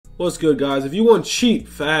What's good, guys? If you want cheap,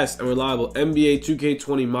 fast, and reliable NBA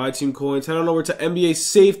 2K20 My Team coins, head on over to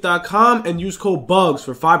NBASafe.com and use code BUGS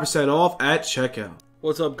for 5% off at checkout.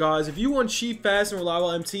 What's up, guys? If you want cheap, fast, and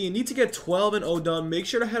reliable MT and need to get 12-0 done, make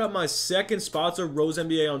sure to head up my second sponsor, Rose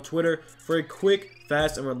NBA, on Twitter for a quick,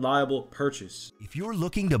 fast, and reliable purchase. If you're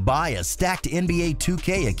looking to buy a stacked NBA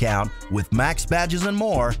 2K account with max badges and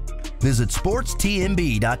more, visit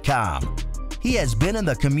sportstnb.com. He has been in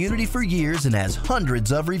the community for years and has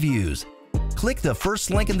hundreds of reviews. Click the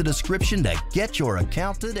first link in the description to get your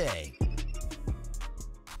account today.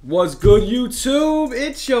 What's good, YouTube?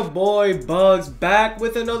 It's your boy Bugs back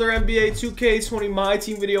with another NBA 2K20 My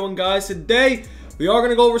Team video. And guys, today we are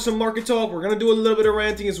going to go over some market talk. We're going to do a little bit of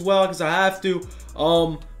ranting as well because I have to.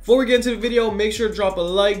 Before we get into the video, make sure to drop a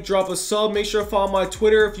like, drop a sub, make sure to follow my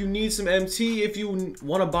Twitter if you need some MT. If you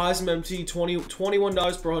want to buy some MT, $21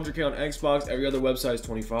 per 100K on Xbox. Every other website is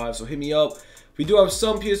 $25, so hit me up. We do have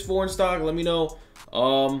some PS4 in stock, let me know.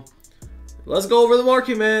 Let's go over the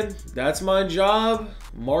market, man. That's my job.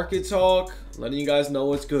 Market talk, letting you guys know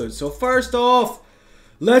what's good. So first off,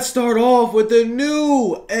 let's start off with the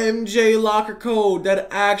new MJ locker code that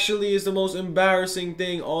actually is the most embarrassing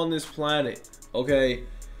thing on this planet. Okay.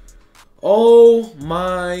 Oh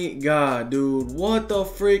my god, dude. What the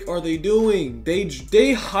frick are they doing? They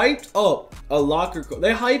hyped up a locker code.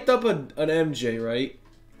 They hyped up an MJ, right?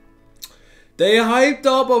 They hyped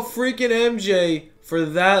up a freaking MJ for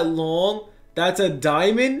that long. That's a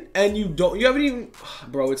diamond, and you haven't even,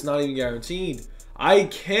 bro, it's not even guaranteed. I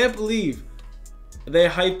can't believe they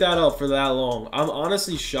hyped that up for that long. I'm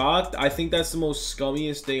honestly shocked. I think that's the most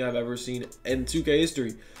scummiest thing I've ever seen in 2K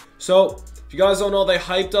history. So, if you guys don't know, they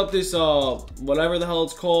hyped up this, whatever the hell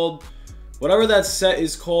it's called, whatever that set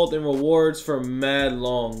is called in rewards for mad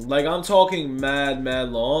long. Like, I'm talking mad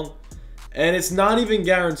long. And it's not even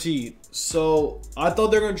guaranteed. So, I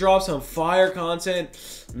thought they were going to drop some fire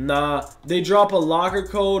content. Nah, they drop a locker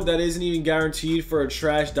code that isn't even guaranteed for a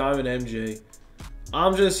trash diamond MJ.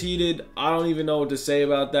 I'm just heated. I don't even know what to say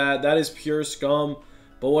about that. That is pure scum.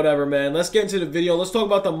 But whatever, man. Let's get into the video. Let's talk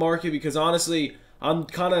about the market because honestly,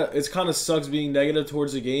 it kind of sucks being negative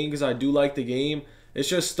towards the game because I do like the game. It's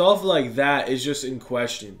just stuff like that is just in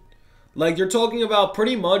question. Like, you're talking about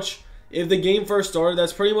pretty much, if the game first started,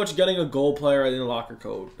 that's pretty much getting a gold player in a locker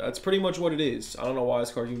code. That's pretty much what it is. I don't know why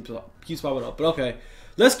this card keeps popping up, but okay.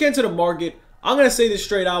 Let's get into the market. I'm going to say this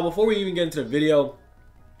straight out before we even get into the video.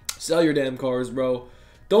 Sell your damn cards, bro.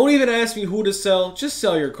 Don't even ask me who to sell. Just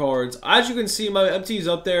sell your cards. As you can see, my MT's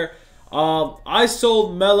up there. I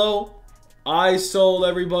sold Melo. I sold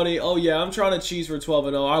everybody. Oh, yeah, I'm trying to cheese for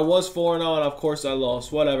 12-0. I was 4-0, and of course I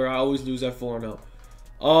lost. Whatever, I always lose at 4-0.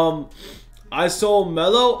 I sold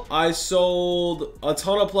Melo. I sold a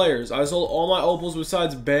ton of players. I sold all my opals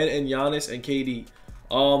besides Ben and Giannis and KD.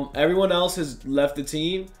 Everyone else has left the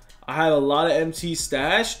team. I have a lot of MT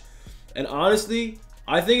stashed. And honestly,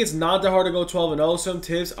 I think it's not that hard to go 12-0. Some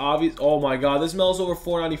tips, obvious. Oh, my God. This Melo's over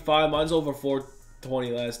 495. Mine's over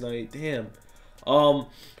 420 last night. Damn.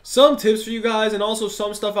 Some tips for you guys and also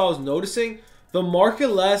some stuff I was noticing. The market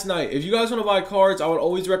last night, if you guys want to buy cards, I would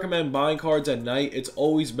always recommend buying cards at night. It's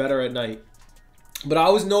always better at night. But I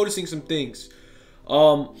was noticing some things.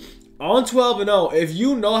 On 12-0, if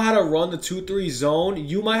you know how to run the 2-3 zone,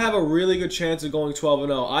 you might have a really good chance of going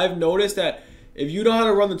 12-0. I've noticed that if you know how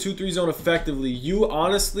to run the 2-3 zone effectively, you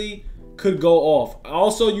honestly could go off.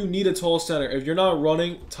 Also, you need a tall center. If you're not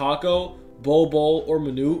running Taco, Bol, or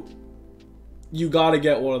Manute, you got to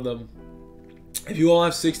get one of them. If you all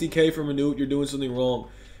have 60K for Manute, you're doing something wrong.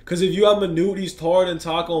 Because if you have Manute, he's taller than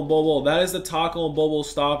Taco and Bol. That is the Taco and Bol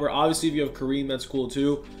stopper. Obviously, if you have Kareem, that's cool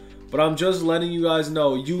too. But I'm just letting you guys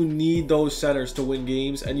know, you need those centers to win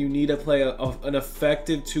games. And you need to play an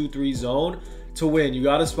effective 2-3 zone to win. You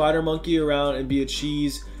got to spider monkey around and be a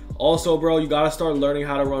cheese. Also, bro, you got to start learning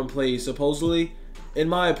how to run plays. Supposedly, in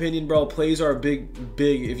my opinion, bro, plays are big.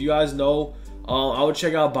 If you guys know, I would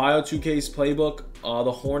check out Bio2K's playbook,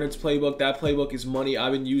 the Hornets playbook. That playbook is money.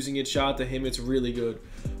 I've been using it. Shout out to him. It's really good.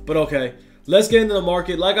 But okay, let's get into the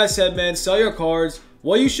market. Like I said, man, sell your cards.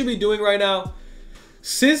 What you should be doing right now,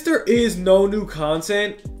 since there is no new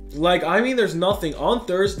content, like, I mean, there's nothing. On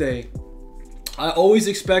Thursday, I always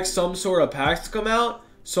expect some sort of packs to come out.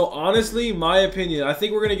 So honestly, my opinion, I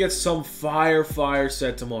think we're going to get some fire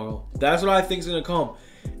set tomorrow. That's what I think is going to come.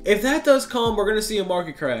 If that does come, we're going to see a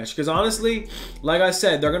market crash. Because honestly, like I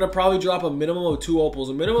said, they're going to probably drop a minimum of 2 opals.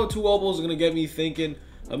 A minimum of 2 opals is going to get me thinking.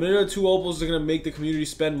 A minimum of 2 opals are going to make the community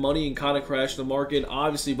spend money and kind of crash the market.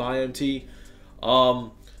 Obviously, buy MT.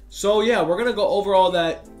 So, yeah, we're going to go over all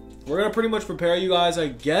that. We're going to pretty much prepare you guys, I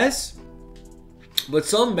guess. But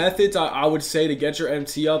some methods I would say to get your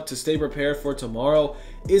MT up to stay prepared for tomorrow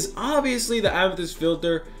is obviously the Amethyst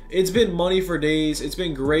filter. It's been money for days. It's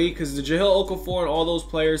been great because the Jahil Okafor and all those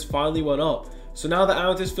players finally went up. So now the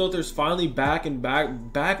Amethyst filter is finally back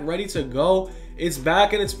ready to go. It's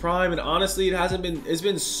back in its prime, and honestly, it's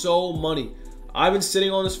been so money. I've been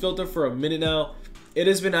sitting on this filter for a minute now. It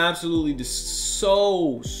has been absolutely just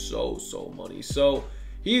so money. So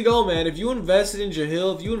here you go, man. If you invested in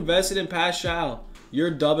Jahil, if you invested in Paschal, you're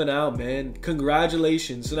dubbing out, man.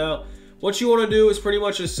 Congratulations. So now what you want to do is pretty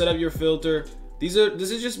much just set up your filter. This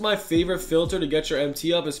is just my favorite filter to get your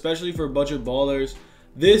MT up, especially for budget ballers.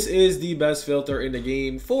 This is the best filter in the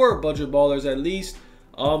game for budget ballers, at least.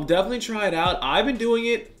 Definitely try it out. I've been doing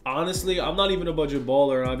it. Honestly, I'm not even a budget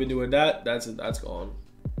baller, and I've been doing that. That's gone.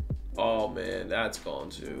 Oh man, that's gone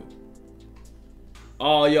too.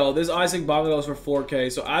 Oh yo, this Isaac Bonga goes for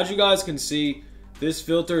 4K. So as you guys can see, this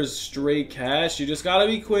filter is straight cash. You just gotta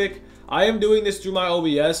be quick. I am doing this through my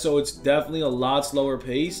OBS, so it's definitely a lot slower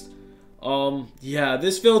paced. Yeah,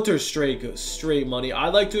 this filter is straight money. I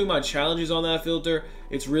like doing my challenges on that filter.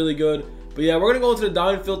 It's really good. But yeah, we're gonna go into the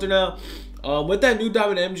diamond filter now. With that new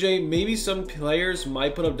diamond MJ, maybe some players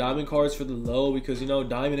might put up diamond cards for the low because, you know,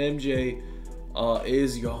 diamond MJ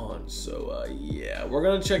is gone. So yeah, we're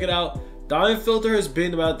gonna check it out. Diamond filter has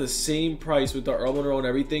been about the same price with the Earl Monroe and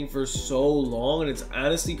everything for so long, and it's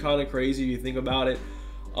honestly kind of crazy if you think about it.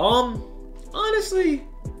 Honestly,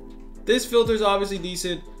 this filter is obviously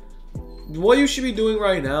decent. What you should be doing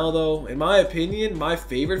right now, though, in my opinion, my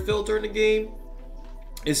favorite filter in the game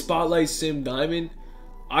is Spotlight Sim Diamond.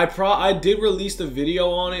 I did release the video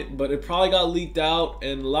on it, but it probably got leaked out,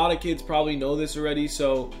 and a lot of kids probably know this already.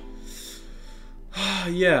 So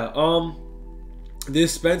yeah,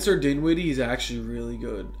 this Spencer Dinwiddie is actually really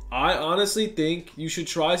good. I honestly think you should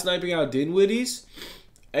try sniping out Dinwiddies,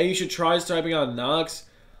 and you should try sniping out Knox.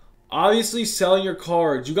 Obviously, selling your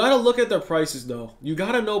cards. You got to look at their prices, though. You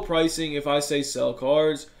got to know pricing if I say sell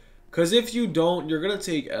cards. Because if you don't, you're going to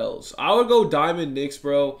take L's. I would go Diamond Knicks,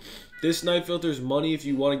 bro. This snipe filter is money if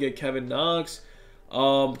you want to get Kevin Knox.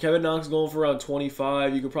 Kevin Knox going for around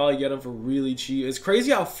 25. You could probably get him for really cheap. It's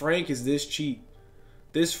crazy how Frank is this cheap.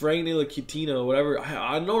 This Frank Ntilikina, whatever.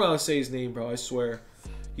 I don't know how to say his name, bro. I swear.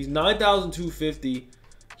 He's 9,250.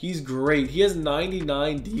 He's great. He has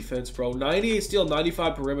 99 defense, bro. 98 steal,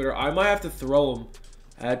 95 perimeter. I might have to throw him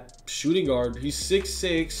at shooting guard. He's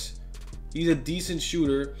 6'6". He's a decent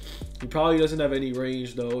shooter. He probably doesn't have any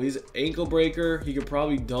range, though. He's ankle breaker. He could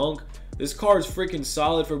probably dunk. This card is freaking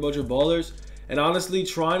solid for a bunch of ballers. And honestly,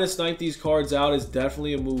 trying to snipe these cards out is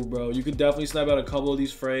definitely a move, bro. You could definitely snipe out a couple of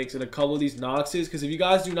these Franks and a couple of these Knoxes. Because if you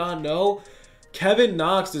guys do not know, Kevin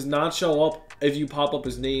Knox does not show up if you pop up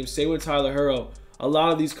his name. Same with Tyler Herro. A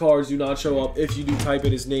lot of these cards do not show up if you do type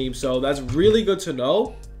in his name. So that's really good to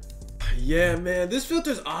know. Yeah, man, this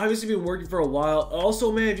filter's obviously been working for a while.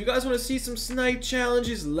 Also, man, if you guys want to see some snipe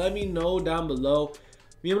challenges, let me know down below.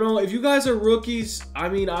 You know, if you guys are rookies, I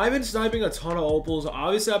mean, I've been sniping a ton of opals.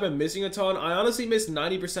 Obviously, I've been missing a ton. I honestly missed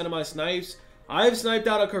 90% of my snipes. I've sniped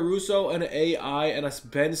out a Caruso, an AI, and a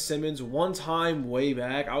Ben Simmons one time way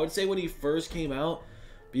back. I would say when he first came out.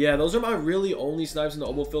 But yeah, those are my really only snipes in the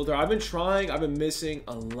opal filter. I've been trying. I've been missing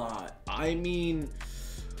a lot. I mean,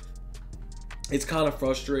 it's kind of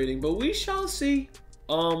frustrating, but we shall see.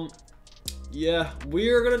 Yeah,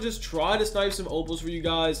 we're gonna just try to snipe some opals for you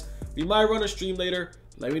guys. We might run a stream later.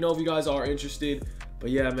 Let me know if you guys are interested.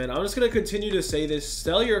 But yeah, man, I'm just gonna continue to say this.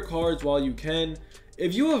 Sell your cards while you can.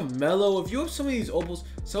 If you have Mellow, if you have some of these opals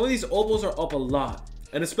are up a lot.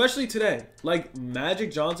 And especially today, like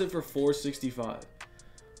Magic Johnson for 465.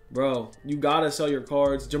 Bro, you gotta sell your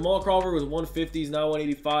cards. Jamal Crawford was 150, he's now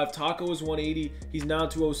 185. Taco was 180, he's now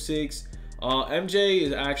 206. MJ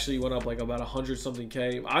is actually went up like about 100 something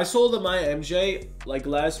K. I sold my MJ like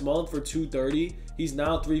last month for 230. He's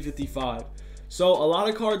now 355. So a lot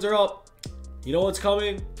of cards are up. You know what's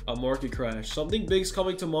coming? A market crash. Something big's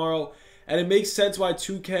coming tomorrow, and it makes sense why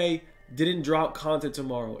 2K didn't drop content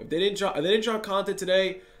tomorrow. If they didn't drop content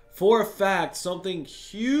today, for a fact, something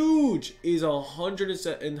huge is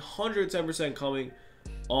 110% coming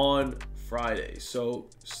on Friday. So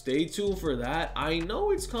stay tuned for that. I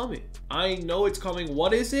know it's coming. I know it's coming.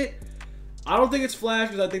 What is it? I don't think it's Flash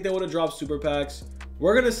because I think they would have dropped super packs.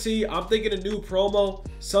 We're going to see. I'm thinking a new promo.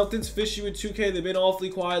 Something's fishy with 2K. They've been awfully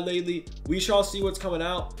quiet lately. We shall see what's coming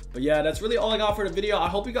out. But yeah, that's really all I got for the video. I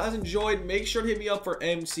hope you guys enjoyed. Make sure to hit me up for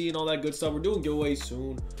MC and all that good stuff. We're doing giveaways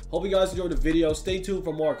soon. Hope you guys enjoyed the video. Stay tuned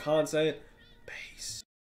for more content. Peace.